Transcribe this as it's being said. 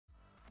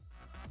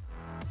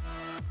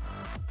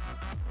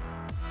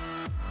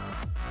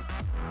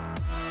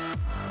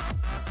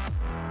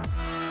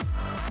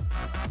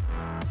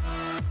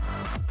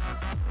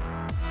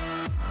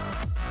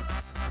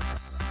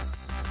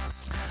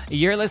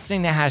You're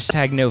listening to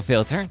Hashtag No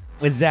Filter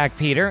with Zack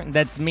Peter.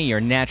 That's me,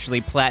 your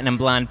naturally platinum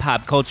blonde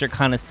pop culture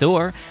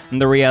connoisseur. I'm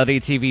the reality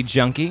TV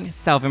junkie,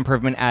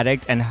 self-improvement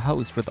addict, and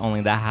host with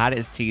only the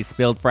hottest tea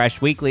spilled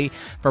fresh weekly.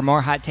 For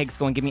more hot takes,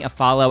 go and give me a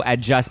follow at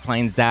Just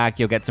Plain Zack.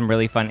 You'll get some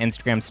really fun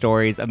Instagram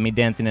stories of me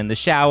dancing in the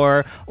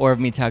shower or of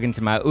me talking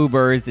to my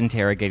Ubers,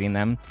 interrogating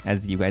them,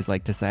 as you guys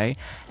like to say.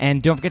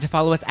 And don't forget to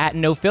follow us at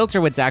No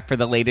Filter with Zack for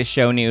the latest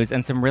show news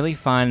and some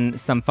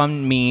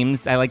fun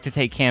memes. I like to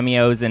take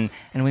cameos and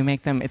we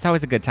make them. It's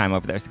always a good time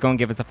over there. So go and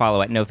give us a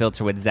follow at No Filter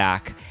with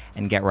Zack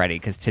and get ready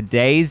because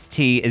today's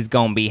tea is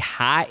going to be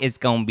hot. It's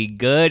going to be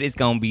good. It's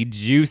going to be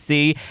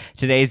juicy.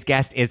 Today's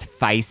guest is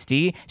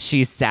feisty.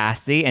 She's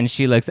sassy and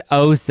she looks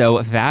oh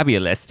so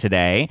fabulous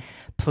today.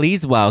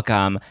 Please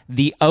welcome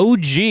the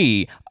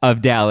OG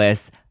of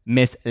Dallas,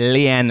 Miss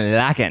LeeAnne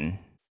Locken.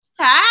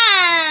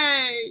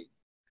 Hey!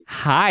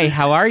 Hi,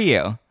 how are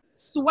you?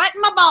 Sweating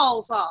my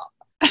balls off.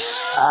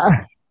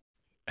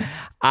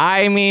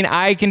 I mean,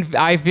 I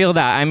feel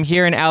that. I'm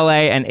here in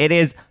LA and it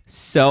is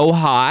so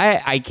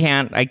hot. I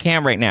can't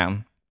right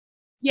now.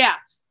 Yeah.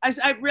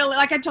 I really,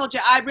 like I told you,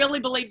 I really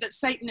believe that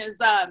Satan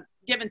is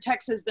giving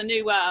Texas the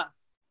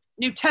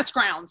new test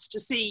grounds to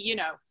see,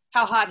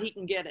 how hot he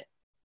can get it.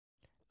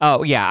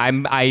 Oh yeah,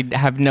 I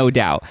have no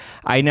doubt.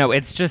 I know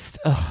it's just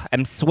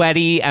I'm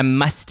sweaty, I'm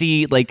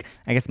musty. Like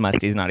I guess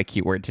musty is not a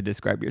cute word to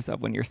describe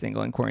yourself when you're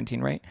single in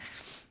quarantine, right?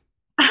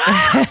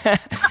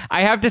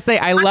 I have to say,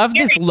 I love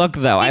this look,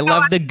 though. I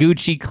love the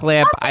Gucci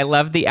clip. I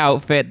love the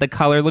outfit. The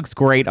color looks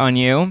great on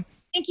you.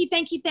 Thank you,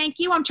 thank you, thank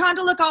you. I'm trying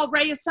to look all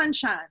ray of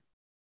sunshine.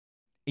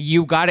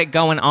 You got it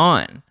going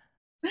on.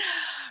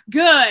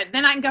 Good.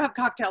 Then I can go have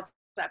cocktails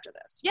after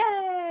this.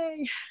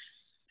 Yay!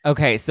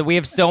 Okay, so we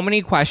have so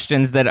many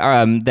questions that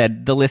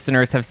that the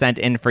listeners have sent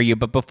in for you.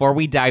 But before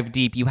we dive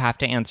deep, you have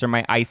to answer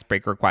my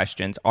icebreaker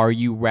questions. Are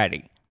you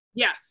ready?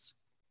 Yes.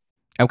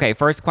 Okay,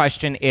 first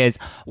question is,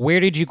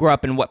 where did you grow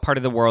up and what part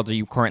of the world are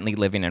you currently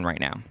living in right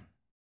now?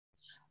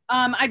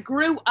 I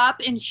grew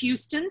up in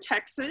Houston,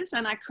 Texas,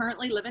 and I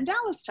currently live in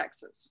Dallas,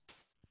 Texas.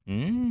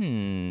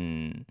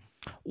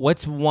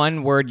 What's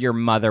one word your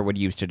mother would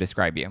use to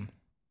describe you?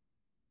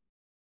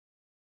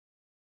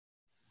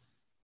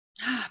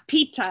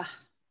 Pita.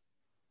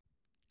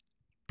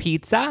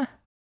 Pizza?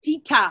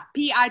 Pita.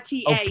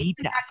 P-I-T-A. Oh,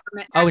 pita.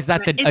 Oh, is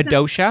that the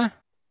Adosha?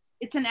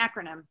 It's an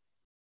acronym.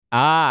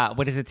 Ah,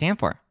 what does it stand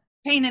for?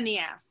 Pain in the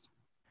ass.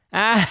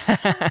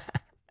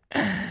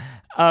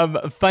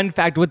 Fun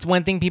fact, what's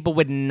one thing people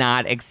would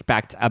not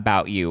expect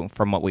about you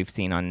from what we've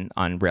seen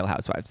on Real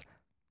Housewives?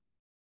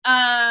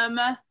 I'm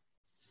a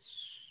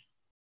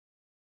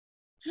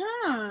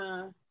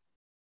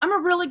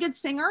really good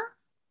singer.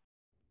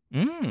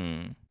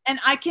 And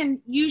I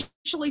can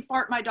usually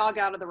fart my dog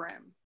out of the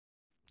room.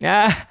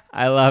 Yeah,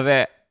 I love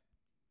it.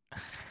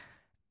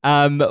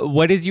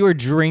 What is your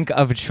drink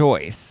of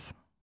choice?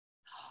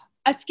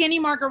 A skinny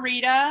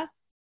margarita,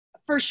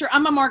 for sure.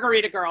 I'm a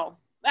margarita girl.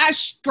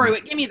 Screw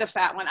it. Give me the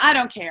fat one. I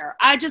don't care.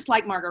 I just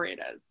like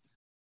margaritas.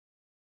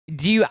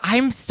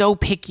 I'm so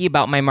picky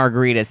about my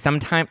margaritas.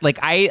 Sometimes, like,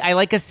 I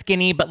like a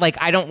skinny, but, like,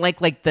 I don't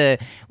like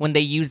when they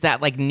use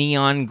that, like,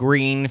 neon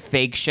green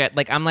fake shit.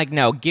 Like, I'm like,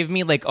 no, give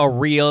me, like, a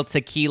real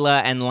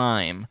tequila and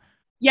lime.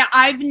 Yeah,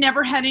 I've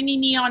never had any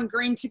neon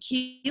green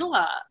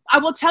tequila. I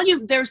will tell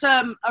you, there's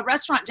a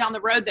restaurant down the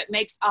road that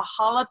makes a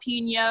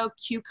jalapeno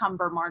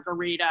cucumber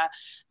margarita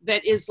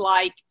that is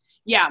like,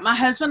 yeah, my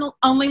husband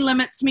only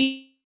limits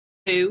me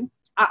to two.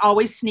 I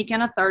always sneak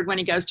in a third when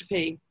he goes to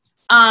pee.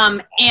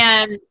 And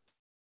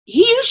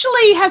he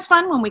usually has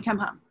fun when we come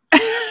home.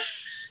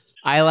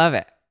 I love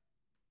it.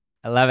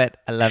 I love it.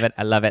 I love it.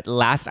 I love it.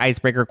 Last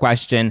icebreaker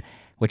question,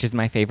 which is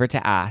my favorite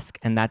to ask,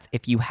 and that's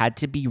if you had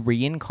to be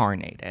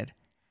reincarnated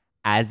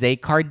as a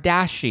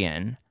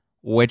Kardashian,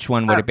 which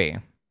one would it be?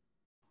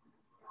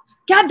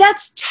 God,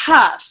 that's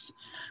tough.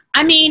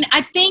 I mean,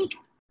 I think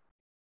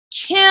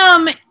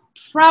Kim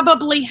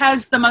probably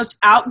has the most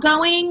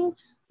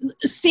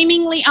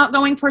seemingly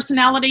outgoing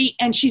personality,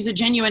 and she's a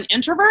genuine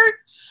introvert.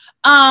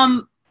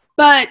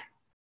 But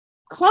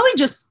Khloe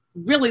just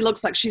really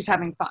looks like she's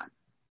having fun.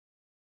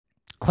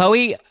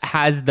 Khloe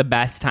has the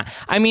best time.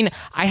 I mean,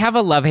 I have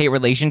a love-hate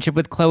relationship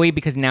with Khloe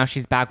because now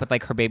she's back with,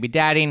 like, her baby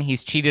daddy, and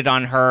he's cheated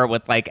on her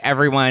with, like,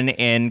 everyone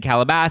in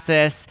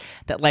Calabasas.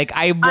 That, like,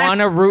 I want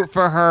to root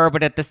for her,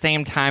 but at the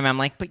same time, I'm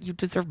like, but you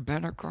deserve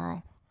better,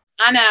 girl.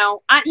 I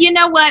know. You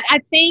know what?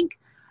 I think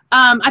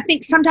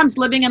sometimes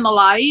living in the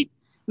light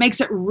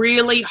makes it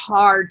really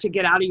hard to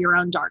get out of your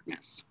own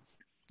darkness.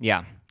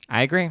 Yeah,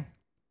 I agree.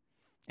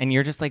 And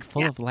you're just, like,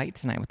 full of light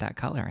tonight with that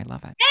color. I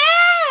love it.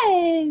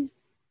 Yes.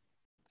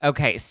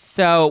 Okay,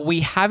 so we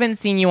haven't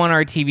seen you on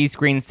our TV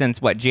screen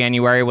since, what,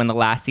 January, when the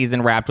last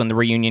season wrapped, when the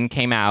reunion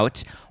came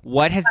out.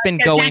 What has been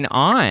going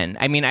on?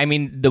 I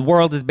mean, the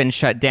world has been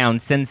shut down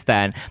since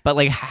then, but,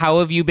 like, how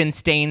have you been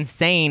staying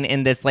sane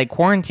in this, like,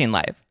 quarantine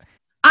life?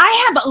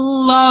 I have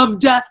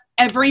loved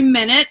every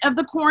minute of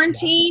the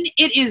quarantine.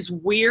 It is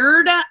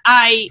weird.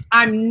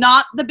 I'm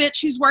not the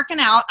bitch who's working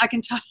out. I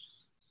can tell.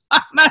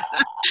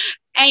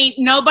 Ain't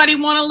nobody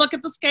want to look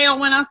at the scale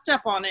when I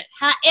step on it.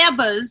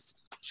 However's,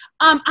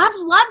 I've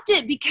loved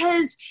it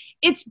because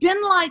it's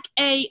been like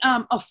a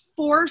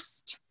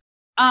forced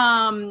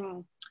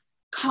calm,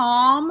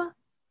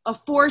 a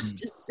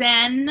forced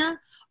zen,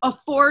 a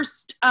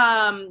forced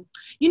I'm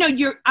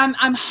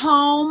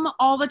home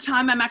all the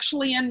time. I'm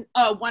actually in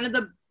one of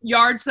the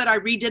yards that I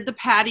redid the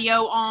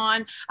patio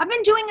on. I've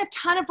been doing a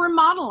ton of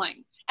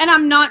remodeling, and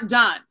I'm not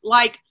done.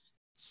 Like,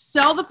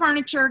 sell the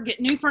furniture, get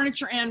new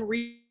furniture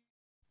in.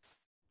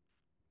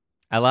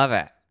 I love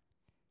it.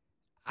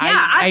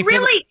 Yeah, I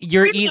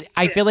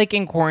feel like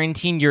in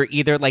quarantine you're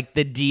either like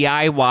the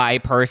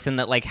DIY person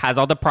that like has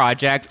all the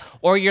projects,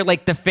 or you're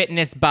like the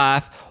fitness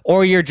buff,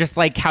 or you're just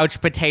like couch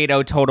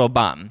potato total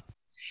bum.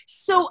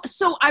 So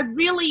I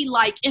really,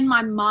 like, in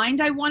my mind,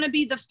 I want to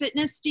be the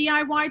fitness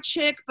DIY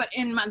chick, but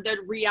in the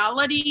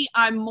reality,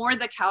 I'm more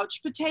the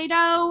couch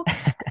potato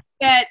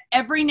that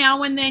every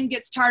now and then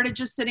gets tired of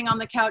just sitting on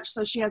the couch,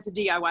 so she has a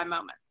DIY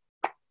moment.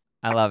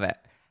 I love it.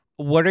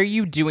 What are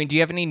you doing? Do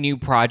you have any new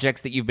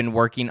projects that you've been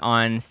working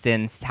on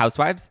since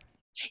Housewives?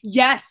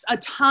 Yes, a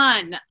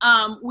ton.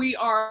 We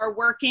are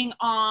working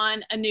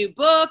on a new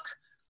book.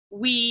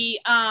 You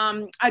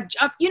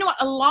know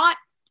what, a lot.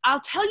 I'll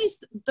tell you,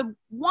 the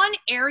one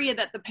area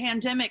that the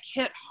pandemic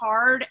hit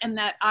hard and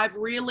that I've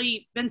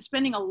really been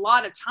spending a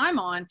lot of time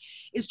on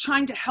is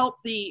trying to help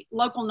the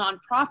local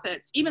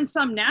nonprofits, even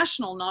some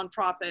national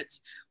nonprofits,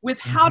 with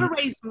how to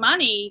raise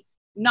money,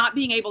 not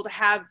being able to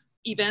have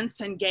events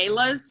and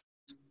galas.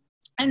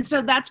 And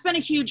so that's been a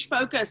huge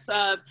focus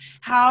of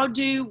how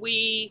do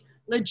we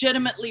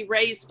legitimately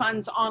raise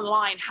funds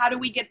online? How do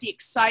we get the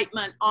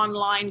excitement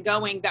online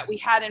going that we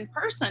had in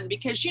person?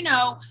 Because,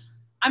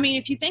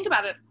 if you think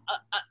about it,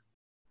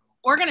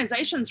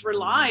 organizations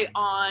rely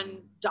on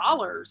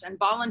dollars and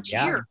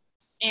volunteers.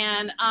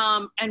 Yeah.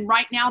 And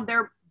right now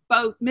they're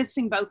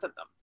missing both of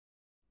them.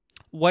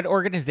 What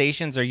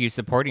organizations are you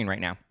supporting right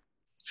now?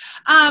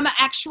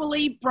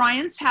 Actually,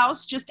 Brian's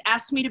House just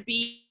asked me to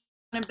be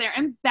one of their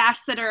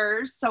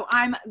ambassadors. So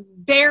I'm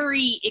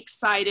very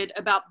excited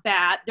about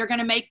that. They're going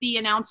to make the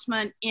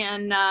announcement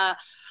in, I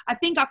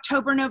think,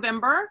 October,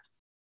 November.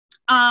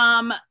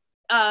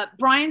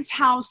 Brian's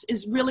House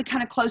is really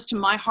kind of close to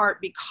my heart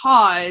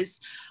because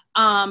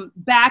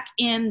back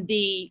in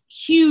the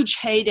huge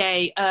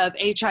heyday of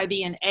HIV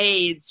and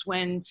AIDS,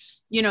 when,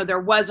 there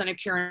wasn't a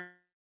cure,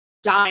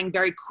 dying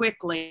very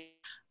quickly,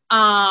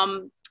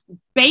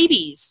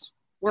 babies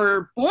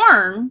were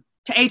born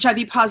to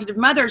HIV positive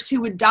mothers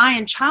who would die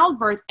in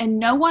childbirth, and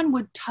no one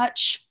would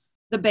touch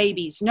the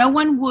babies. No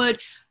one would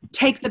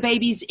take the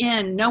babies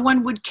in. No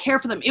one would care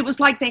for them. It was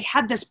like they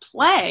had this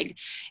plague.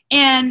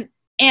 And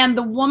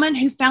the woman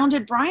who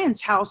founded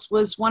Brian's House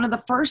was one of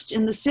the first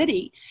in the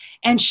city.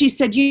 And she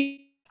said,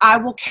 I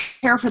will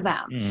care for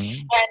them. Mm-hmm.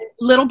 And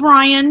little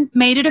Brian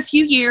made it a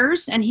few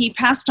years and he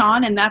passed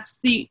on, and that's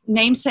the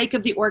namesake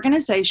of the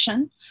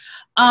organization.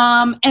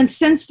 And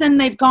since then,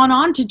 they've gone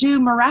on to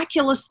do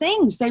miraculous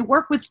things. They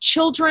work with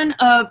children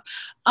that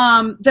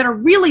are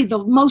really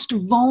the most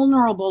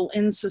vulnerable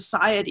in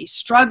society,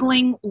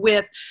 struggling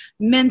with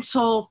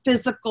mental,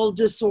 physical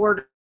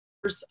disorders,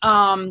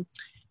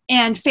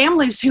 and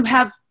families who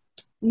have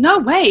no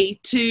way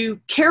to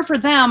care for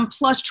them,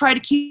 plus try to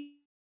keep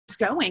this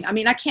going. I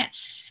mean, I can't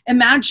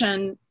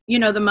imagine,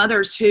 the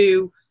mothers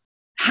who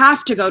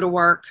have to go to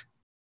work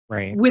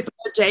with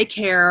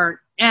daycare.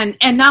 And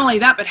not only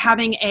that, but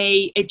having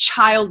a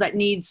child that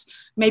needs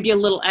maybe a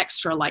little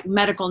extra, like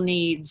medical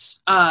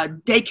needs,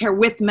 daycare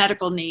with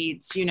medical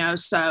needs,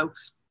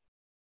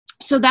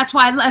 So that's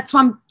why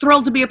I'm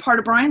thrilled to be a part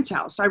of Brian's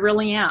House. I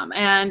really am.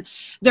 And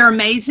they're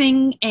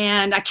amazing.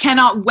 And I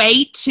cannot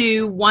wait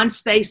to,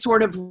 once they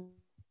sort of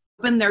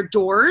open their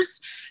doors,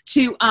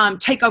 to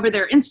take over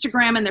their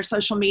Instagram and their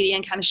social media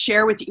and kind of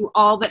share with you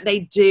all that they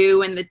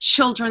do, and the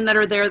children that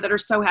are there that are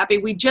so happy.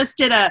 We just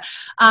did a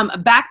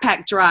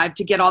backpack drive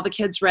to get all the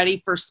kids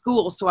ready for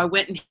school. So I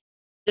went and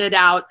did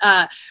out.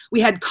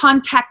 We had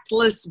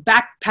contactless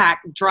backpack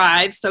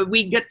drive. So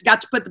we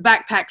got to put the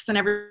backpacks in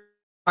every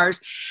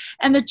cars,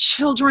 and the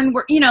children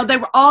were, they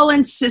were all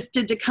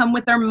insisted to come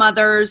with their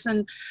mothers,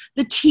 and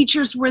the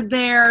teachers were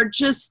there,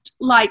 just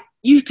like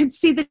you could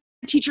see the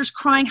teachers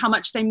crying how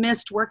much they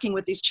missed working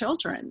with these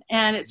children.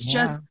 And it's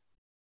just,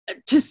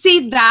 to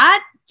see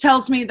that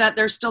tells me that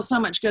there's still so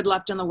much good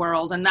left in the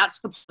world, and that's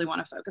the part we want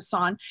to focus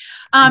on.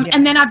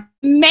 And then an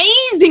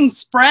amazing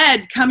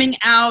spread coming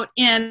out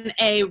in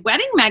a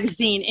wedding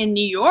magazine in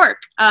New York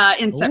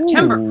in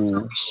September.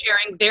 We'll be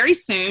sharing very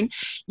soon.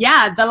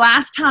 Yeah, the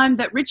last time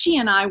that Richie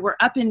and I were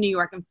up in New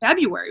York in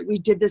February, we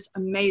did this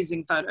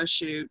amazing photo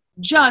shoot,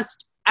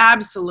 just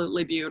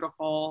absolutely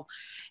beautiful.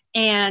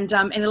 And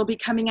it'll be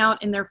coming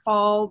out in their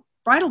fall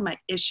bridal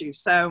issue.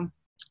 So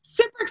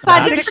super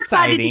excited. That's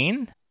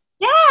exciting.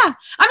 Yeah.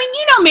 I mean,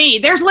 you know me.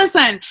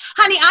 Listen,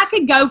 honey, I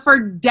could go for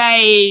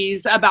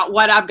days about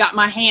what I've got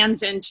my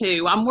hands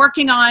into. I'm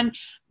working on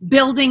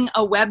building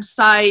a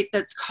website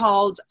that's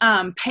called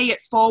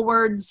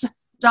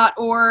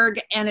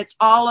payitforwards.org. And it's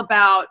all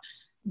about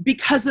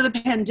because of the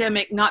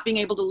pandemic, not being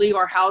able to leave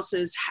our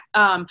houses,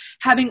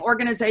 having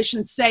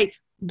organizations say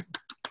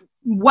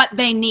what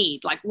they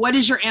need. Like, what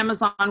is your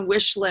Amazon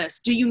wish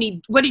list? Do you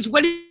need, what do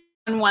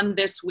you want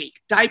this week?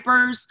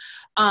 Diapers,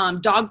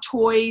 dog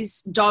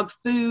toys, dog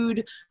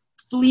food,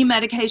 flea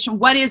medication.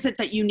 What is it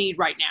that you need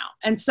right now?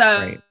 And so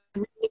Right.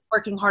 I'm really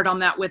working hard on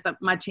that with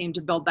my team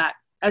to build that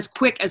as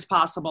quick as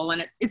possible.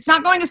 And it's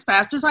not going as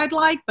fast as I'd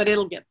like, but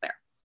it'll get there.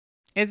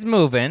 It's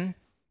moving,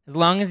 as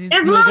long as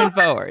it's moving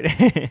forward.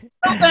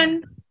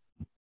 Open.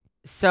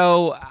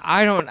 So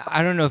I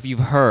don't know if you've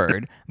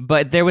heard,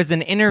 but there was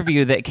an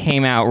interview that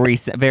came out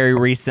very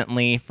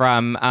recently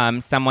from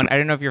someone. I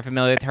don't know if you're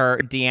familiar with her,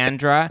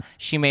 Deandra.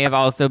 She may have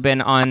also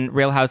been on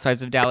Real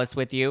Housewives of Dallas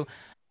with you.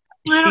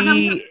 I don't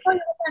know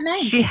her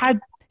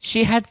name.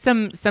 She had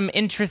some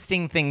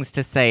interesting things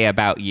to say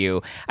about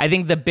you. I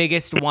think the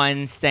biggest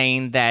one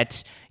saying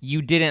that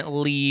you didn't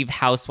leave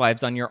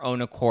Housewives on your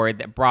own accord,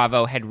 that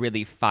Bravo had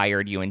really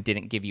fired you and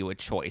didn't give you a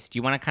choice. Do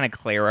you want to kind of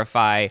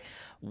clarify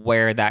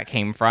where that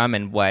came from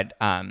and what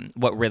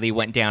really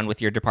went down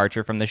with your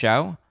departure from the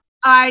show?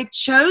 I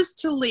chose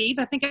to leave.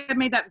 I think I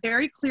made that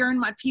very clear in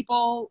my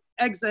People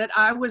exit.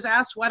 I was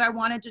asked what I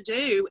wanted to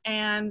do,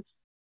 and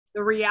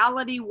the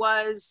reality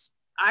was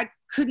I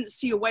couldn't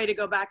see a way to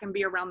go back and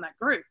be around that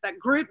group. That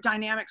group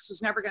dynamics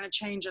was never going to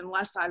change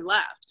unless I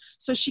left.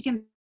 So she can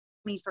thank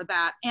me for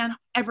that and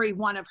every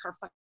one of her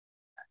friends.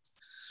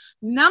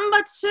 Number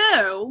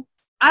two,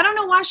 I don't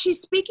know why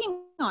she's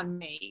speaking on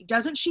me.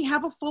 Doesn't she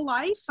have a full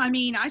life? I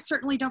mean, I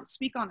certainly don't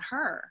speak on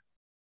her.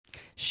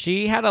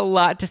 She had a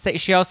lot to say.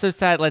 She also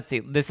said, let's see,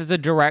 this is a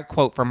direct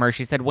quote from her.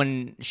 She said,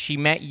 when she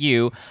met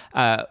you,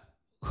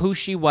 who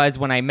she was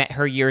when I met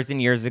her years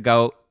and years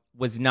ago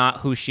was not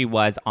who she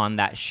was on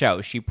that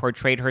show. She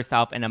portrayed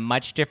herself in a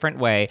much different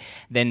way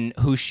than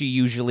who she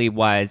usually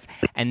was.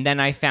 And then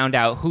I found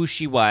out who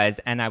she was,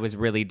 and I was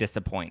really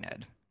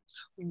disappointed.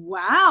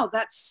 Wow,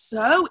 that's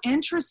so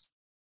interesting.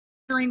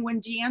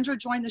 When Deandra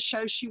joined the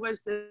show, she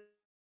was the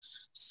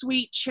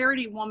sweet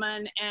charity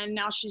woman, and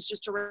now she's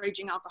just a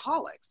raging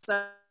alcoholic.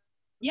 So,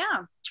 yeah,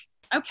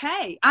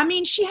 okay. I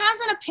mean, she has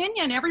an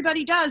opinion.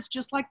 Everybody does,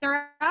 just like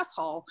their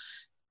asshole.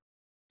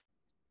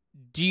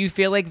 Do you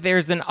feel like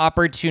there's an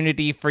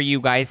opportunity for you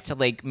guys to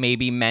like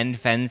maybe mend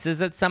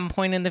fences at some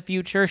point in the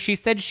future? She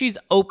said she's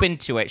open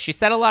to it. She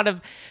said a lot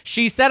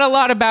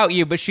about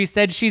you, but she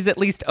said she's at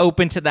least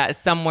open to that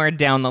somewhere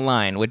down the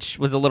line, which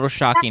was a little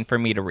shocking for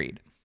me to read.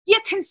 Yeah,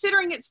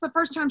 considering it's the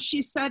first time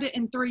she said it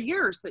in 3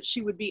 years that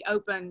she would be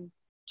open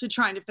to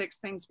trying to fix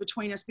things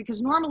between us,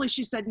 because normally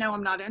she said, no,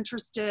 I'm not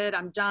interested.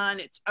 I'm done.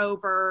 It's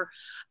over.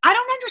 I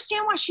don't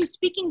understand why she's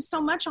speaking so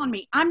much on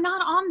me. I'm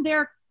not on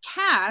their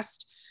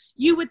cast.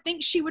 You would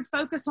think she would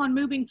focus on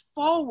moving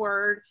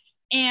forward,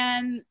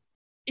 and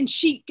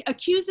she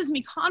accuses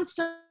me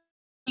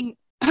constantly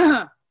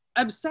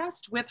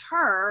obsessed with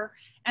her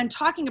and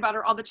talking about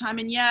her all the time,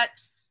 and yet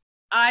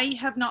I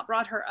have not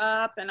brought her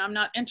up, and I'm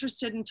not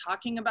interested in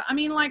talking about, I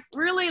mean, like,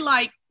 really,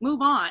 like,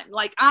 move on.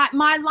 Like,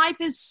 my life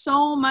is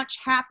so much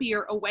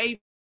happier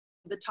away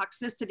from the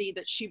toxicity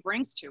that she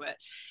brings to it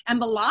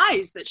and the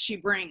lies that she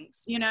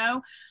brings, you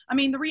know? I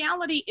mean, the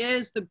reality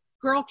is the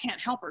girl can't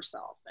help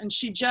herself, and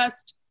she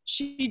just,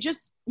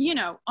 you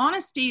know,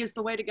 honesty is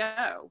the way to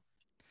go.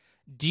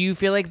 Do you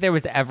feel like there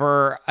was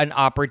ever an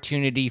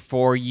opportunity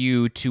for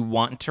you to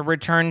want to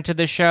return to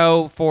the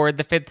show for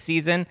the 5th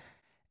season?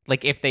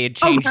 Like if they had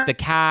changed the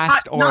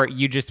cast, or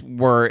you just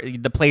were,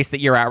 the place that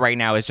you're at right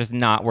now is just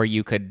not where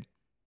you could?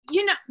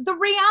 You know, the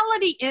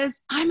reality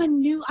is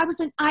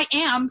I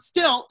am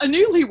still a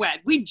newlywed.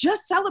 We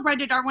just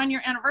celebrated our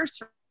 1-year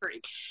anniversary.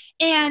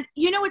 And,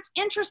 you know, what's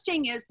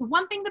interesting is the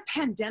one thing the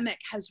pandemic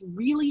has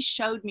really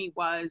showed me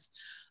was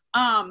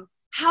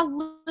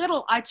how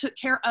little I took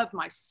care of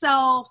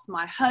myself,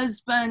 my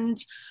husband,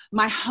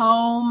 my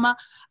home.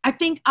 I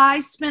think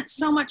I spent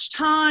so much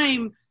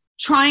time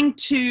trying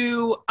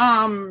to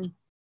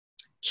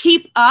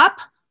keep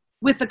up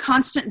with the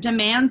constant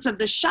demands of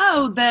the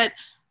show that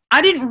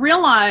I didn't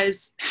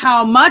realize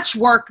how much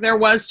work there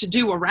was to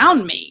do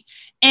around me.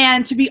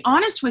 And to be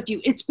honest with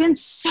you, it's been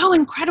so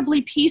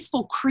incredibly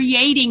peaceful,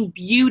 creating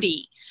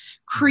beauty,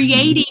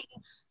 creating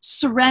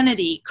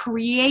serenity,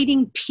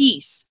 creating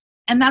peace.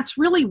 And that's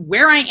really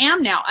where I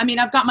am now. I mean,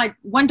 I've got my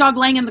one dog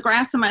laying in the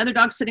grass and my other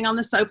dog sitting on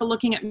the sofa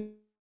looking at me.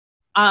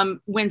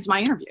 When's my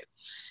interview?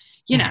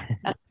 You know.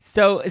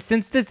 So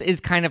since this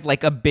is kind of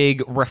like a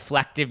big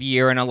reflective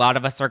year and a lot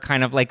of us are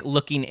kind of like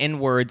looking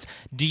inwards,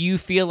 do you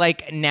feel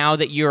like now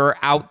that you're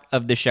out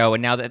of the show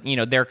and now that, you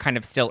know, they're kind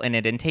of still in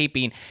it and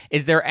taping,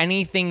 is there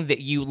anything that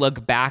you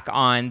look back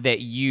on that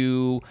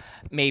you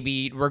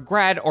maybe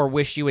regret or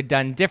wish you had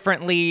done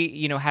differently?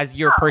 You know, has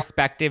your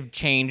perspective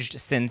changed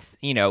since,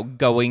 you know,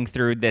 going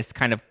through this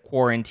kind of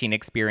quarantine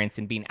experience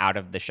and being out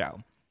of the show?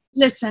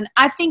 Listen,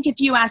 I think if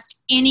you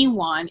asked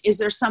anyone, is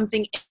there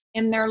something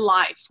in their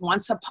life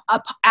once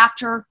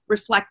after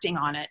reflecting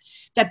on it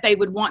that they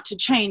would want to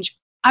change,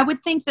 I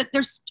would think that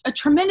there's a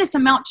tremendous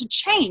amount to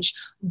change.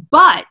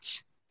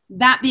 But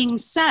that being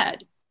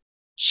said,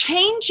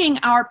 changing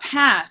our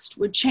past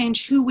would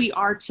change who we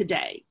are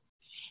today.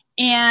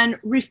 And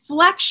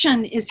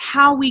reflection is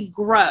how we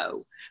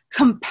grow.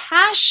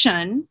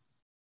 Compassion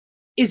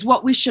is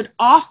what we should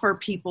offer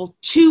people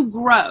to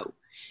grow.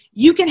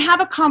 You can have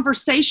a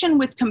conversation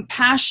with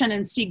compassion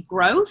and see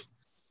growth,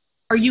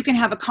 or you can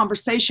have a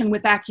conversation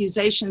with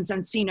accusations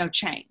and see no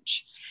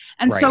change.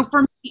 And so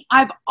for me,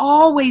 I've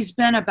always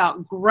been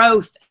about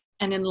growth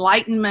and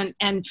enlightenment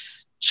and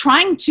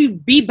trying to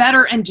be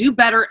better and do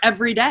better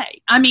every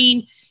day. I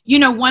mean, you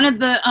know, one of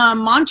the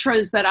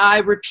mantras that I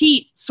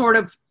repeat sort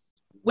of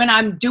when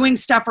I'm doing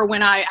stuff or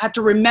when I have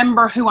to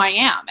remember who I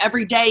am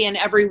every day in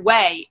every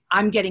way,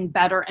 I'm getting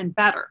better and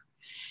better.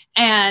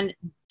 And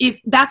if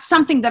that's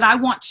something that I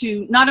want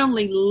to not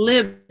only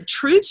live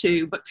true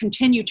to, but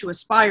continue to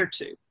aspire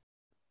to.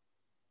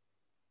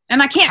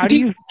 And I can't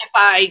do it if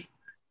I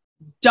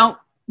don't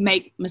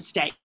make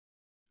mistakes.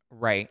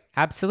 Right.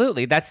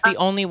 Absolutely. That's the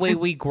only way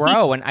we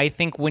grow. And I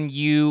think when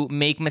you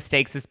make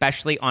mistakes,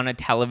 especially on a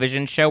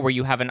television show where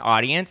you have an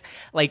audience,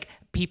 like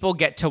people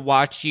get to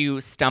watch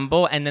you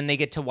stumble and then they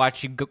get to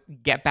watch you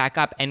get back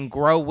up and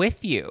grow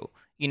with you.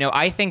 You know,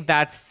 I think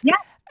I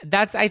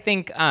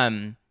think,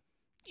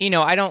 you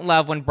know, I don't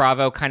love when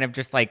Bravo kind of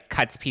just like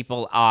cuts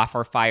people off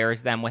or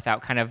fires them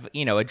without kind of,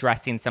 you know,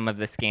 addressing some of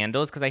the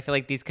scandals, because I feel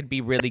like these could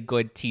be really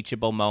good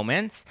teachable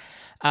moments.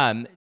 How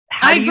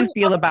do you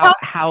feel about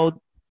how...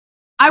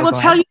 I will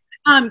tell you,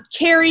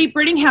 Carrie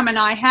Brittingham and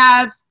I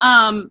have,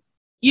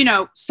 you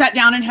know, sat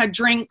down and had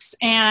drinks,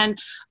 and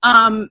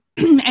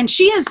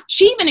she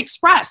even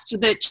expressed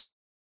that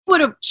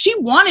she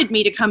wanted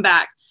me to come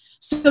back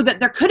so that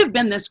there could have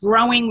been this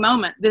growing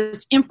moment,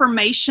 this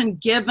information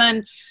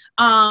given.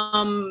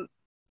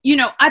 You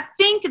know, I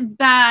think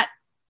that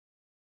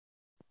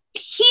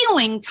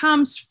healing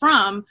comes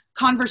from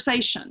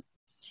conversation.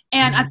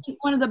 And I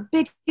think one of the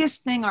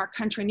biggest thing our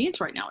country needs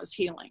right now is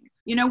healing.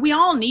 You know, we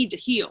all need to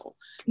heal.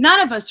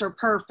 None of us are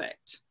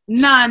perfect.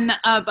 None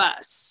of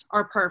us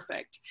are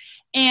perfect.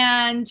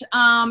 And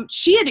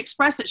she had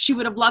expressed that she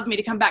would have loved me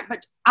to come back,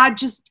 but I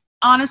just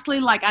honestly,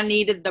 like, I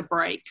needed the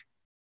break.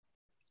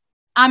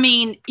 I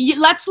mean,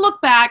 let's look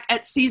back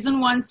at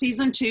season 1,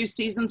 season 2,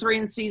 season 3,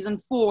 and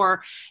season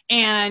 4,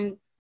 and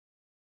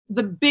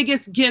the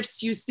biggest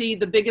gifts you see,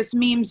 the biggest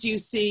memes you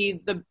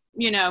see, the,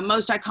 you know,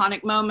 most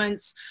iconic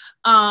moments,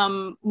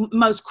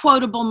 most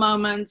quotable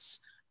moments.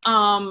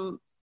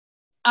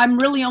 I'm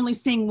really only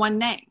seeing one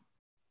name.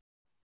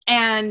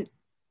 And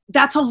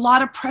that's a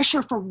lot of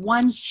pressure for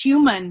one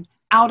human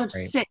out of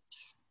 6.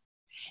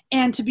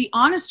 And to be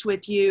honest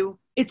with you,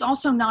 it's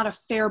also not a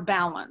fair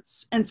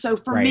balance. And so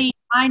for me,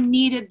 I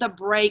needed the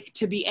break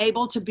to be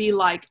able to be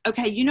like,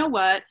 okay, you know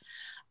what?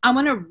 I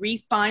want to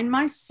refine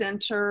my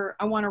center.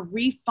 I want to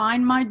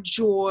refine my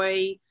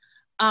joy.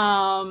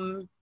 I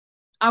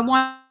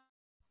want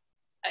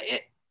to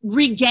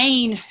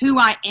regain who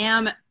I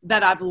am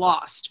that I've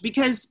lost.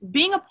 Because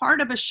being a part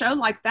of a show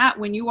like that,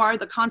 when you are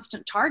the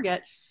constant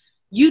target,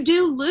 you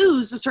do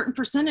lose a certain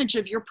percentage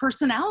of your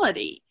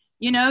personality.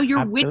 You know,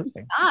 your witty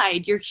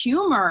side, your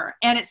humor.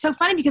 And it's so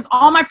funny because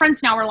all my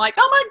friends now are like,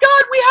 oh my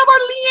God, we have our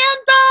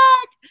LeeAnne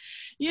back.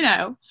 You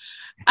know,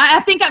 I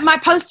think my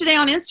post today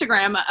on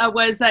Instagram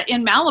was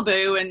in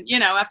Malibu. And, you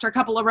know, after a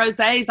couple of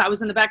rosés, I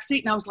was in the back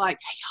seat and I was like,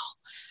 hey, y'all,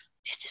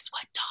 this is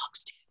what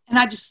dogs do. And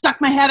I just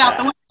stuck my head out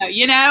the window,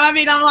 you know? I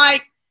mean, I'm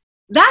like,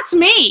 that's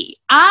me.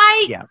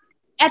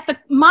 At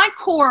my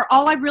core,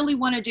 all I really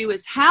want to do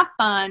is have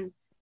fun,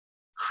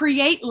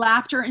 create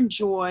laughter and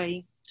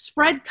joy,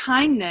 spread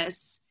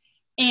kindness,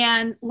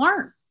 and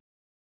learn.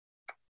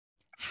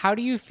 How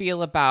do you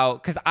feel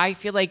about, because I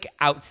feel like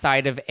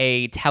outside of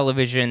a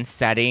television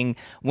setting,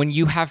 when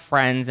you have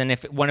friends and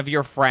if one of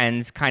your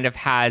friends kind of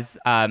has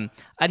a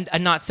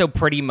not so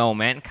pretty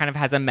moment, kind of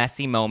has a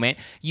messy moment,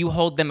 you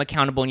hold them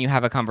accountable and you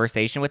have a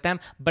conversation with them.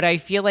 But I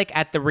feel like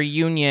at the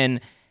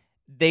reunion,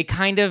 they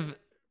kind of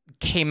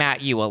came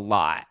at you a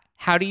lot.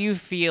 How do you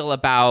feel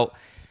about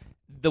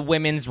the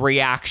women's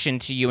reaction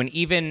to you? And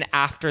even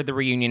after the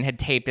reunion had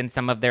taped in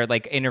some of their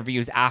like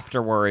interviews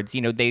afterwards,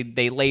 you know,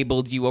 they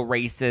labeled you a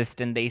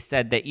racist and they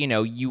said that, you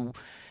know,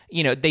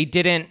 they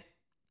didn't,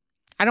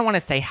 I don't want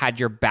to say had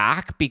your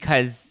back,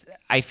 because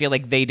I feel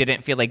like they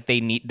didn't feel like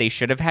they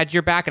should have had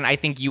your back. And I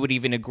think you would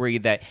even agree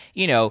that,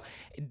 you know,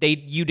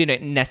 you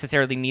didn't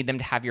necessarily need them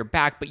to have your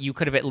back, but you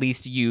could have at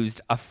least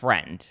used a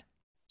friend.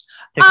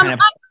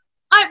 I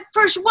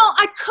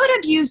could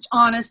have used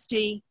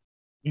honesty.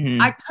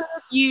 Mm-hmm. I could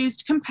have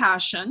used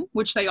compassion,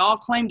 which they all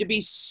claim to be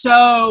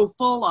so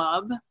full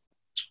of.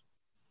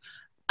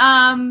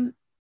 But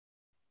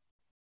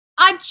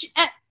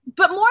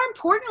more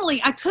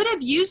importantly, I could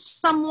have used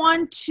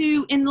someone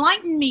to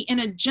enlighten me in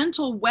a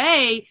gentle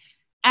way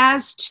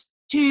as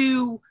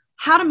to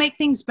how to make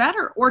things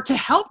better or to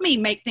help me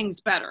make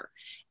things better.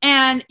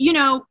 And, you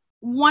know,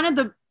 one of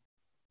the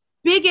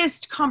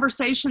biggest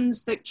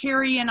conversations that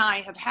Carrie and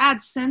I have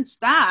had since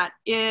that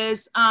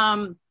is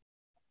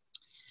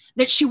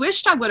that she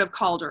wished I would have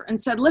called her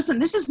and said, listen,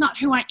 this is not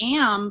who I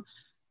am.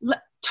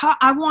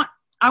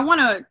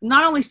 to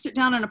not only sit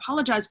down and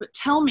apologize, but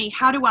tell me,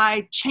 how do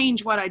I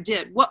change what I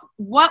did?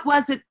 What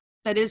was it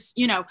that is,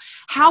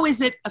 how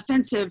is it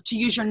offensive to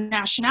use your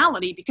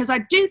nationality? Because I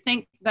do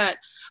think that,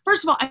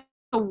 first of all,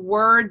 the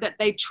word that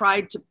they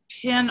tried to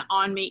pin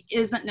on me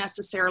isn't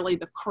necessarily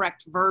the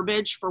correct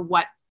verbiage for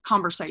what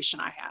conversation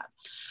I had.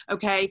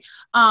 Okay.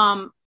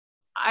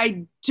 I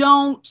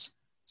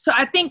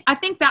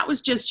think that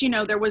was just,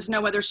 there was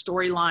no other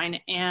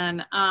storyline.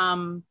 And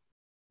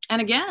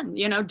again,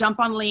 dump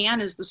on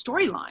LeeAnne is the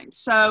storyline.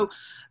 So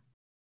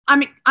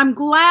I'm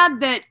glad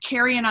that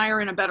Carrie and I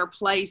are in a better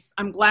place.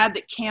 I'm glad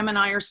that Cam and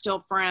I are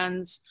still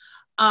friends.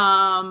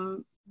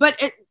 But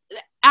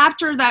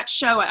after that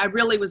show, I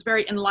really was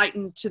very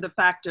enlightened to the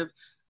fact of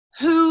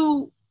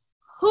who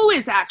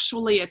is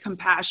actually a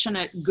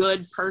compassionate,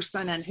 good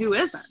person and who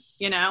isn't,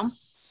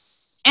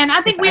 And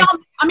I think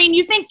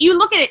you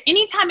look at it,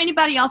 anytime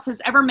anybody else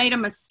has ever made a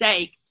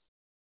mistake,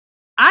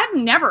 I've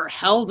never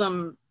held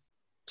them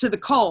to the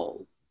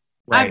coal.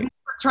 Right. I've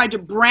never tried to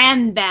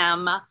brand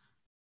them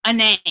a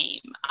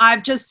name.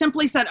 I've just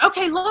simply said,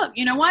 okay, look,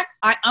 you know what?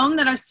 I own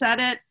that I said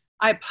it.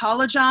 I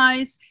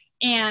apologize.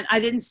 And I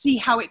didn't see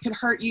how it could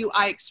hurt you.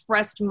 I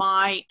expressed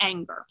my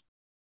anger.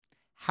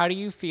 How do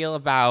you feel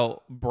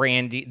about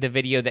Brandy, the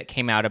video that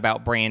came out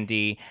about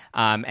Brandy,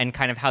 and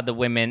kind of how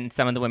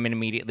some of the women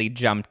immediately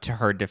jumped to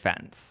her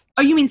defense?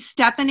 Oh, you mean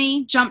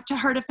Stephanie jumped to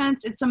her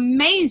defense? It's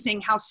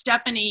amazing how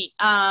Stephanie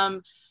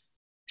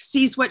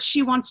sees what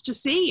she wants to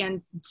see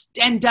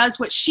and does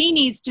what she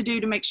needs to do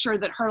to make sure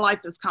that her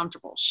life is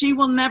comfortable. She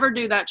will never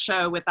do that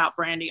show without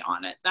Brandy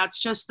on it. That's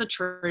just the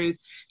truth.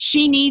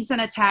 She needs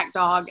an attack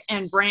dog,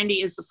 and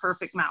Brandy is the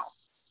perfect mouth.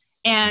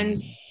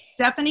 And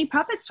Stephanie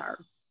puppets her.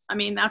 I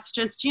mean, that's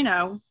just,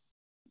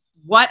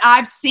 what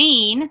I've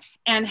seen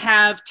and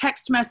have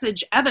text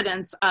message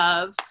evidence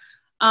of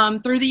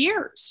through the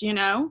years,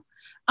 Yeah.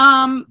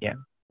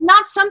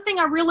 Not something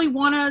I really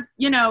want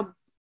to,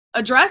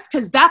 address,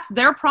 because that's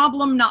their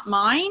problem, not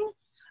mine.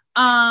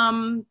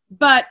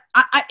 But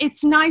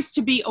it's nice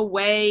to be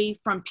away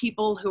from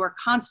people who are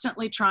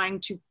constantly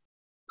trying to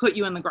put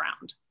you in the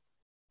ground.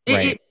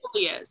 It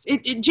really is.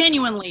 It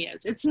genuinely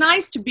is. It's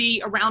nice to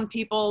be around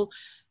people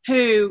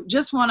who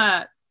just want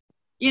to,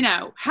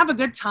 have a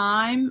good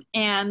time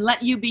and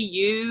let you be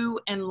you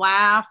and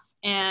laugh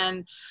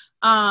and,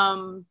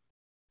 and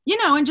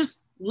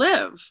just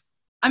live.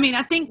 I mean,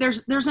 I think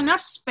there's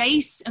enough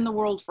space in the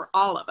world for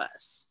all of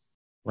us.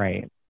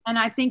 Right. And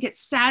I think it's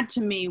sad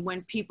to me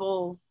when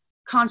people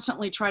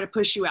constantly try to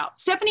push you out.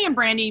 Stephanie and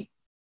Brandy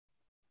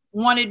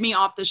wanted me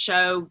off the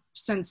show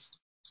since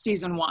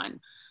season 1.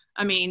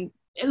 I mean,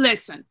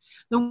 listen,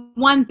 the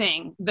one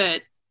thing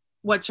that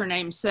what's her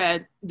name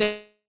said,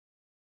 that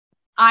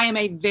I am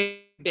a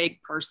very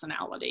big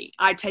personality.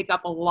 I take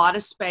up a lot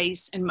of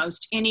space in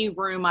most any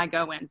room I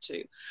go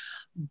into.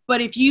 But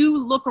if you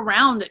look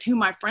around at who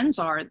my friends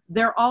are,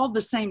 they're all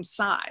the same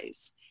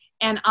size.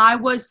 And I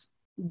was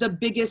the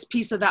biggest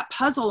piece of that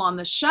puzzle on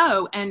the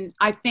show. And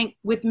I think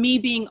with me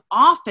being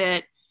off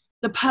it,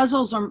 the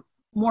puzzles are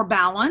more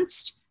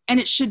balanced, and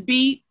it'll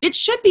be a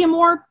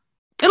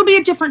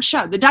different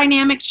show. The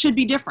dynamics should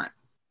be different.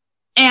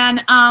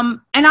 And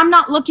I'm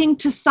not looking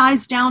to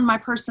size down my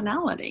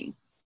personality.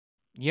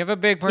 You have a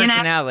big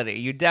personality.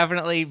 You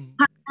definitely,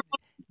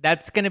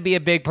 that's going to be a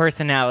big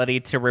personality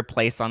to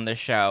replace on the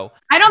show.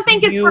 I don't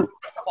think it's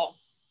replaceable.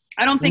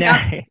 I don't think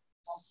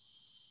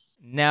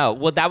No.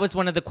 Well, that was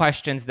one of the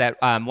questions that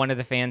one of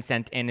the fans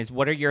sent in is,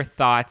 what are your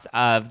thoughts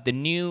of the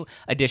new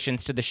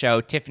additions to the show,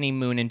 Tiffany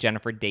Moon and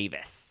Jennifer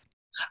Davis?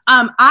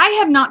 I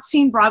have not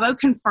seen Bravo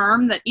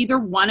confirm that either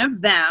one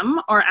of them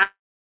are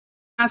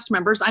cast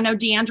members. I know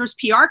Deandra's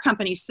PR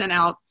company sent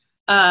out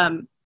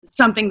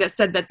something that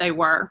said that they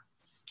were.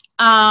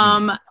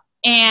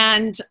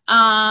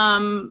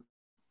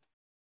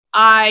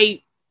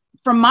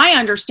 From my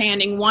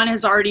understanding, one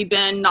has already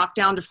been knocked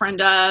down to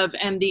friend of,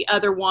 and the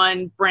other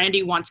one,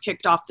 Brandy, once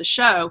kicked off the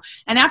show.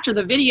 And after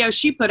the video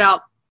she put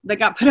out, that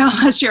got put out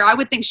last year, I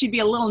would think she'd be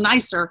a little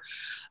nicer.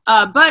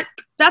 But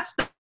that's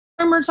the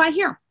rumors I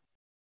hear.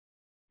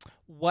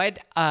 What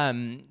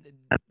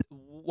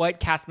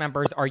cast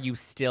members are you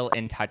still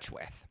in touch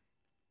with?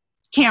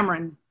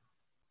 Cameron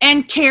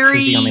and Carrie.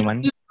 She's the only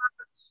one.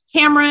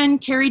 Cameron,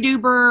 Carrie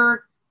Duber,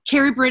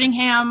 Carrie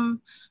Brittingham,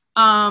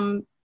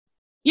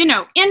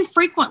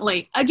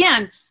 infrequently.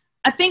 Again,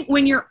 I think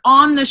when you're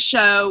on the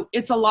show,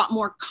 it's a lot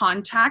more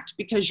contact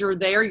because you're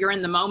there, you're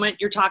in the moment,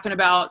 you're talking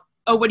about,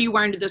 oh, what are you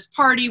wearing to this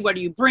party? What are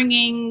you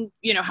bringing?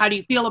 How do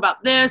you feel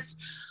about this?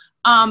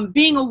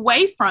 Being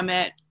away from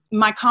it,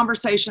 my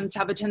conversations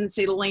have a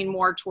tendency to lean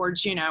more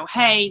towards,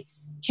 hey,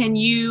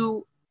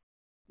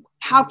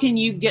 how can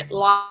you get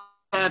live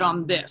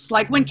on this?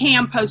 Like when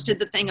Cam posted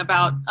the thing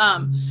about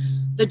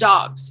the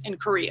dogs in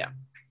Korea,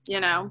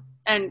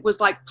 and was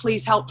like,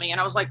 please help me. And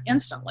I was like,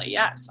 instantly,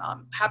 yes,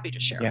 I'm happy to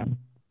share. Yeah.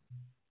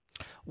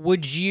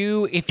 Would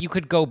you, if you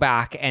could go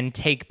back and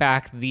take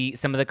back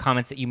some of the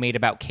comments that you made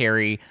about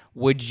Carrie,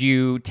 would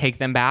you take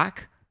them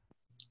back?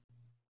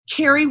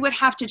 Carrie would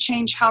have to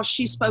change how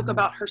she spoke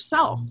about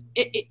herself.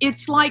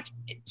 It's like,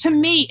 to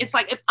me, it's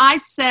like if I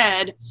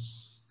said,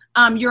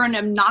 you're an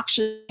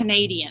obnoxious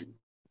Canadian,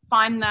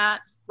 find that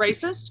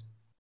racist?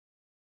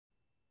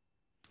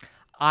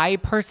 I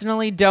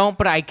personally don't,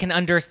 but I can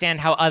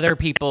understand how other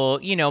people,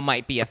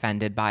 might be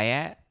offended by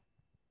it.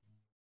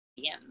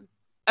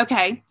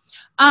 Okay.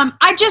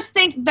 I just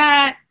think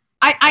that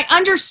I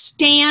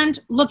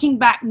understand, looking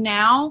back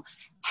now,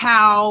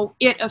 how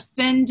it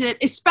offended,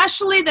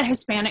 especially the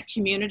Hispanic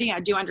community.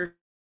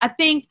 I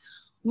think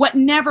what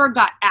never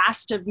got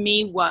asked of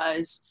me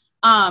was,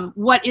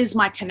 what is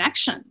my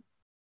connection,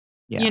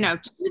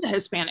 to the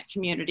Hispanic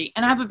community?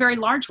 And I have a very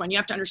large one. You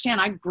have to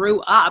understand, I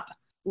grew up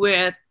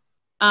with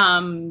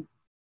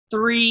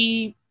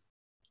 3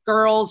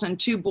 girls and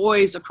 2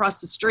 boys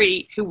across the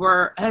street who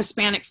were a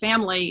Hispanic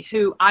family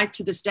who I,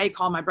 to this day,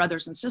 call my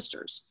brothers and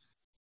sisters.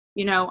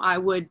 I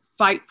would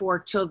fight for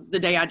till the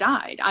day I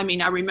died. I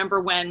mean, I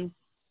remember when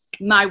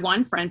my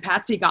one friend,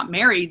 Patsy, got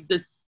married,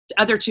 the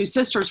other 2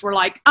 sisters were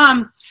like,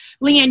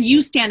 LeeAnne,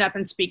 you stand up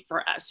and speak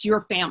for us,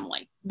 your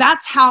family.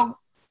 That's how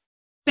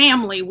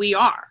family we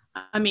are.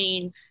 I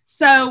mean,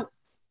 so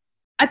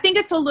I think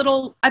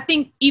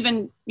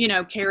even,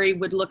 Carrie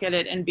would look at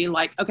it and be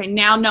like, okay,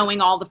 now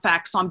knowing all the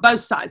facts on both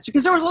sides,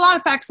 because there was a lot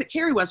of facts that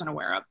Carrie wasn't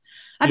aware of.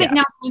 I think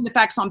now knowing the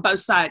facts on both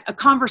sides, a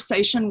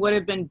conversation would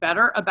have been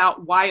better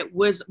about why it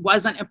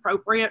wasn't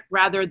appropriate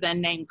rather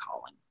than name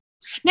calling.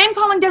 Name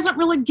calling doesn't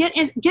really get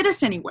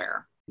us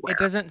anywhere. It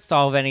doesn't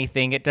solve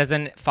anything. It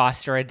doesn't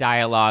foster a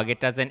dialogue. It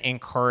doesn't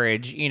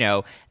encourage,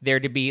 there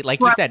to be,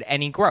 like you said,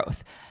 any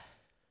growth.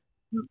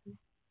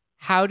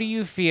 How do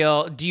you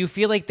feel? Do you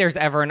feel like there's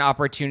ever an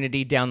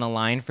opportunity down the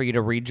line for you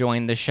to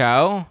rejoin the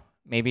show?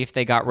 Maybe if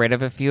they got rid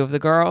of a few of the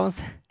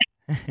girls?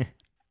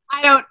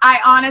 I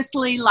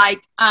honestly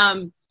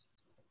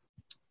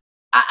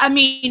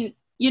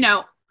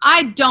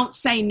I don't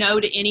say no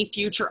to any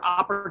future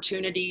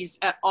opportunities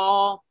at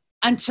all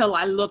until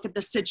I look at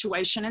the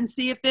situation and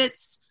see if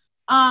it's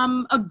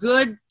a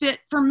good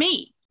fit for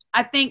me.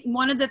 I think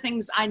one of the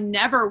things I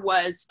never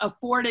was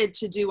afforded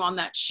to do on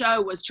that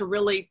show was to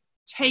really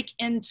take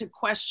into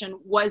question,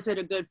 was it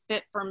a good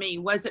fit for me?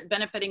 Was it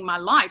benefiting my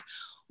life?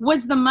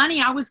 Was the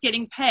money I was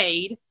getting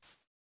paid,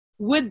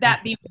 would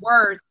that be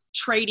worth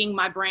trading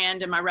my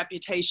brand and my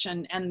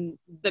reputation and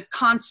the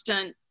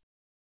constant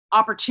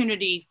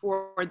opportunity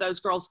for those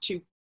girls to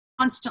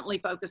constantly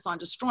focus on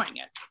destroying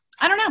it?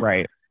 I don't know.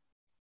 Right.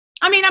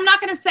 I mean, I'm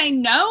not going to say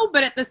no,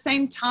 but at the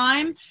same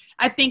time,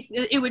 I think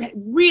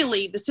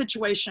the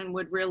situation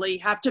would really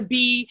have to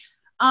be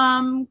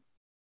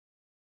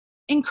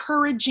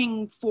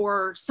encouraging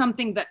for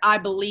something that I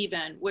believe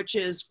in, which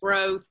is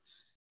growth,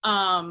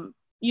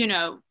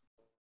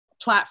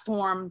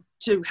 platform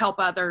to help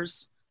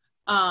others,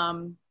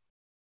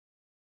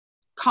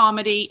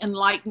 comedy,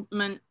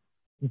 enlightenment.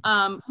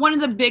 One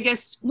of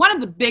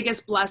the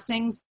biggest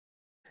blessings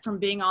from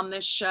being on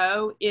this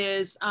show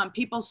is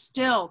people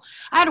still.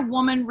 I had a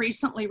woman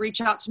recently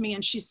reach out to me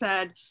and she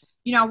said,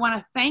 I want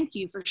to thank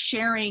you for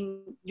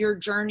sharing your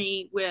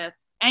journey with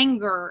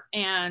anger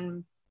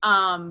and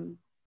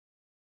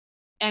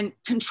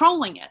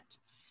controlling it.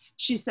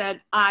 She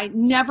said,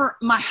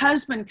 my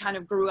husband kind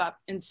of grew up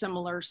in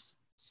similar as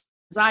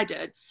I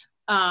did.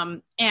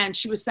 And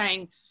she was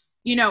saying,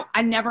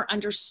 I never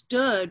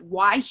understood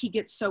why he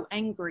gets so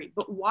angry,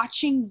 but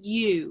watching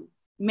you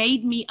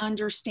made me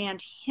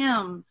understand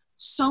him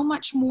so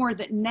much more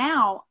that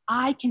now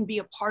I can be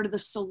a part of the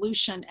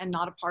solution and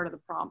not a part of the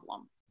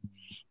problem.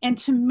 And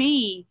to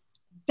me,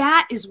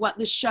 that is what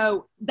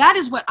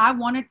I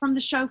wanted from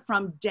the show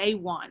from day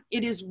one.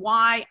 It is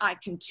why I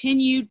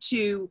continue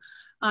to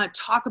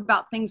talk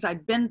about things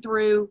I've been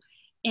through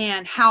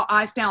and how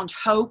I found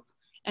hope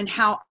and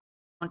how I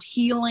found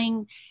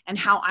healing and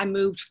how I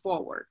moved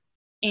forward.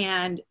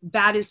 And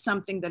that is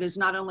something that is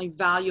not only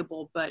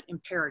valuable, but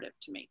imperative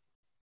to me.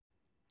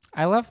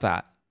 I love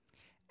that.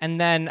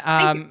 And then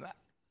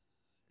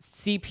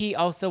CP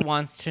also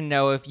wants to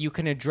know if you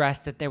can address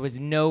that there was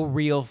no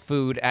real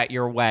food at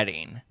your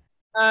wedding.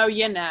 Oh,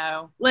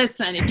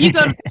 listen, if you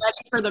go to the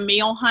wedding for the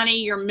meal, honey,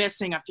 you're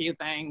missing a few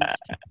things.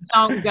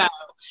 Don't go.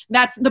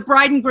 That's the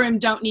bride and groom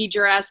don't need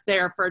your ass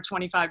there for a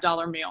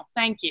 $25 meal.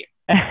 Thank you.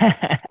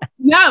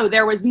 No,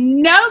 there was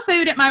no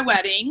food at my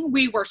wedding.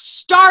 We were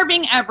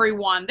starving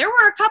everyone. There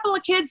were a couple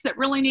of kids that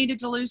really needed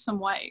to lose some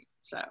weight.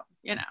 So,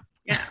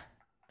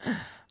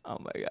 Oh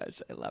my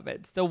gosh, I love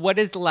it. So what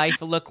does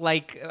life look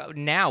like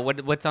now?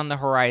 What's on the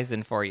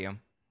horizon for you?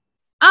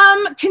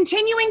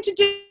 Continuing to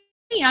do.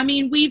 I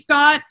mean, we've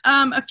got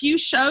a few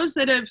shows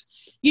that have,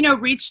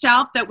 reached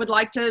out that would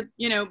like to,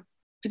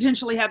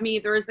 potentially have me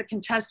either as a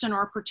contestant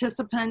or a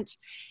participant.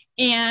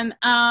 And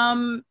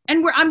I'm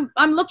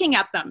looking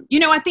at them.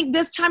 I think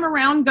this time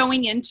around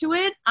going into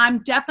it, I'm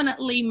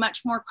definitely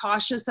much more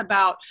cautious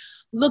about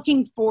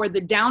looking for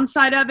the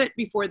downside of it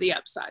before the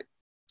upside.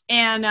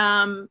 And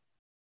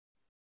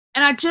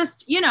I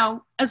just,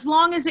 as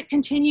long as it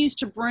continues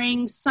to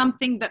bring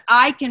something that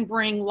I can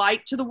bring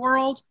light to the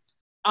world,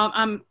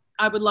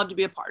 I would love to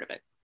be a part of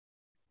it.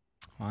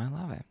 Well, I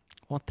love it.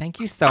 Well, thank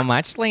you so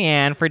much,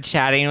 LeeAnne, for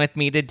chatting with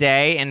me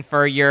today and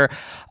for your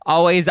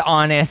always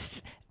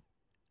honest,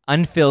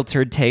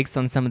 unfiltered takes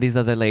on some of these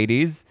other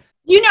ladies.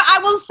 I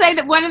will say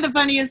that one of the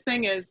funniest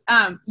thing is,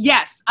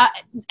 yes,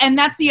 and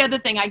that's the other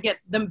thing I get.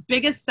 The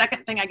biggest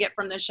second thing I get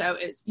from this show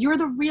is you're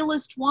the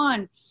realest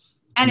one.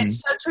 And it's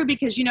so true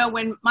because,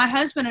 when my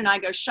husband and I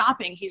go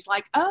shopping, he's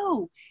like,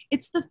 oh,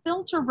 it's the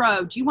filter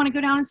road. Do you want to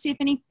go down and see if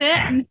any fit?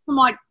 And I'm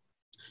like,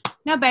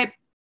 no, babe.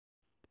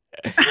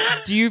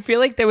 Do you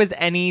feel like there was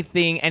any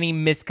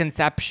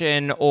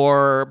misconception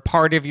or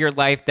part of your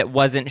life that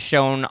wasn't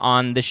shown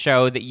on the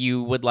show that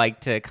you would like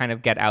to kind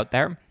of get out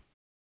there? No,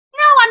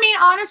 I mean,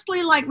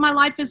 honestly, like my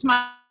life is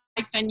my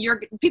life and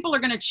people are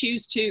going to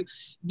choose to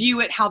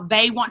view it how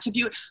they want to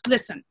view it.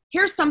 Listen,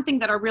 here's something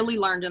that I really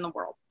learned in the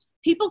world.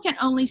 People can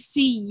only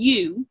see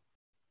you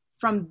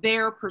from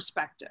their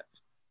perspective.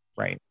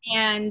 Right.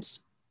 And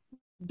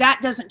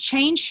that doesn't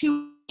change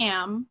who I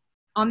am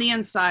on the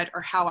inside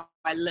or how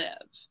I live.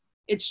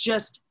 It's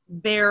just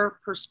their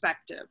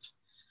perspective.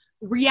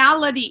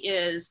 Reality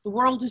is the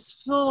world is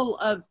full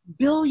of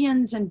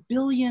billions and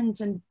billions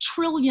and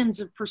trillions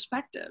of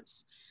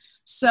perspectives.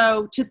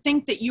 So to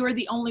think that you're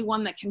the only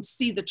one that can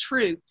see the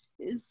truth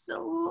is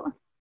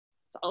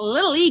a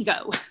little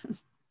ego.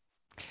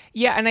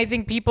 Yeah, and I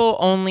think people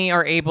only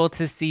are able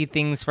to see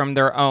things from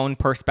their own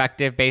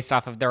perspective based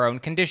off of their own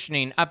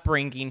conditioning,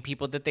 upbringing,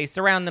 people that they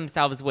surround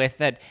themselves with,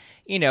 that,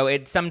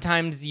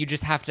 sometimes you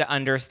just have to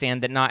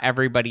understand that not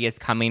everybody is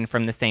coming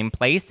from the same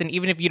place. And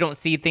even if you don't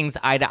see things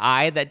eye to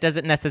eye, that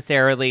doesn't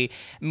necessarily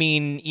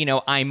mean,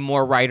 I'm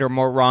more right or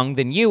more wrong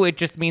than you. It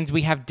just means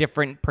we have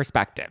different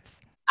perspectives.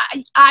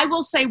 I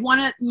will say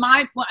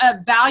a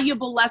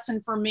valuable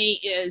lesson for me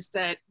is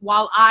that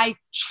while I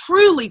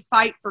truly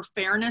fight for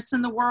fairness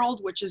in the world,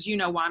 which is,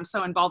 why I'm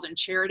so involved in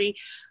charity,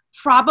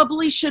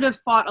 probably should have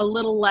fought a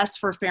little less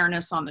for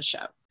fairness on the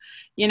show.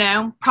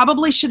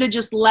 Probably should have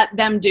just let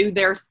them do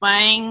their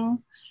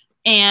thing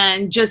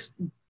and just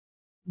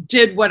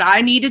did what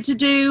I needed to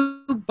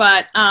do.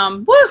 But,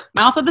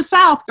 mouth of the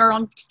South,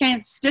 girl,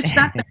 can't stitch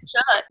that thing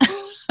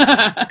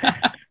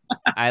shut.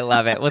 I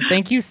love it. Well,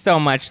 thank you so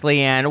much,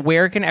 LeeAnne.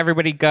 Where can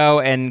everybody go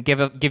and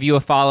give you a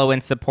follow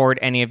and support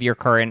any of your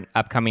current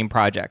upcoming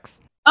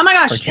projects? Oh my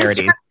gosh,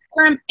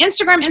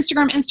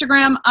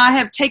 Instagram. I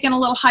have taken a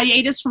little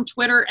hiatus from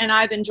Twitter, and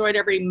I've enjoyed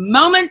every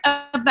moment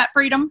of that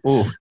freedom.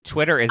 Ooh,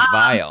 Twitter is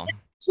vile.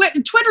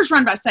 Twitter's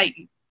run by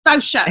Satan.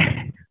 Faux shut.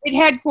 It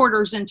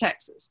headquarters in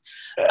Texas.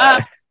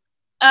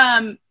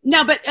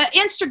 No, but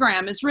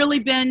Instagram has really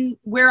been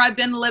where I've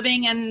been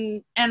living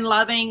and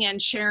loving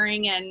and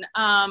sharing and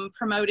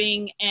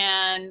promoting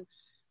and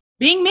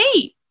being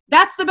me.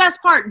 That's the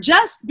best part.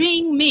 Just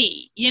being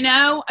me,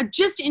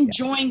 just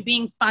enjoying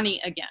being funny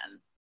again.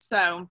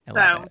 So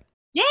yeah,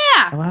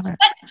 I love it.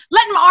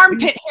 Letting my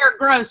armpit hair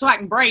grow so I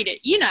can braid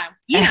it.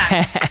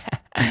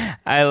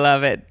 I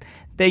love it.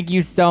 Thank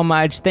you so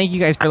much. Thank you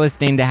guys for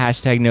listening to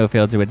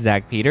 #NoFilter with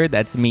Zack Peter.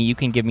 That's me. You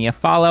can give me a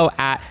follow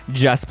at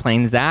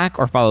JustPlainZack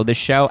or follow the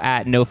show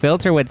at No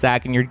Filter with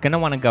Zack. And you're going to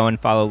want to go and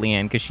follow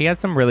LeeAnne because she has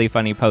some really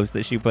funny posts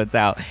that she puts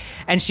out.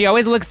 And she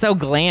always looks so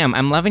glam.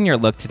 I'm loving your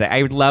look today.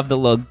 I love the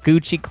little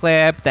Gucci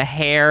clip, the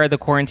hair, the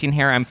quarantine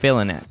hair. I'm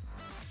feeling it.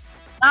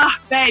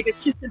 Babe,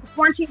 it's just the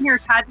quarantine hair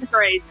is hiding the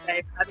grays,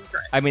 babe. Hiding the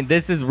grays. I mean,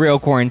 this is real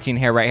quarantine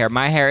hair right here.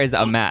 My hair is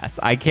a mess.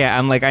 I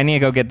need to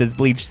go get this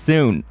bleached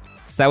soon.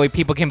 So that way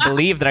people can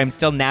believe that I'm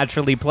still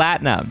naturally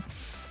platinum.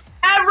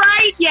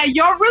 Right, yeah,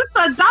 your roots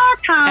are dark,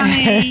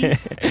 honey.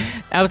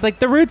 I was like,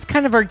 the roots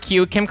kind of are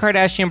cute. Kim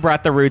Kardashian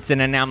brought the roots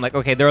in, and now I'm like,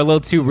 okay, they're a little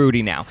too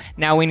rooty now.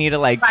 Now we need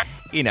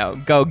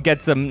to go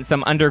get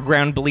some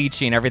underground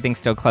bleaching. Everything's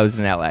still closed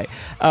in LA.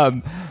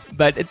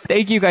 But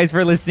thank you guys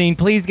for listening.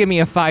 Please give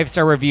me a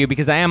 5-star review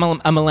because I am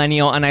a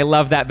millennial and I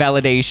love that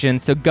validation.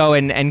 So go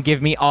and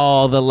give me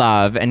all the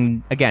love.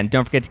 And again,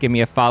 don't forget to give me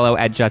a follow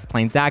at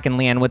JustPlainZack. And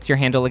LeeAnne, what's your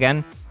handle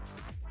again?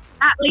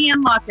 At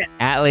LeeAnne Locken.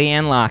 At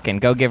LeeAnne Locken.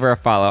 Go give her a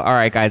follow. All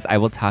right, guys, I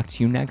will talk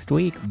to you next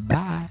week.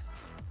 Bye.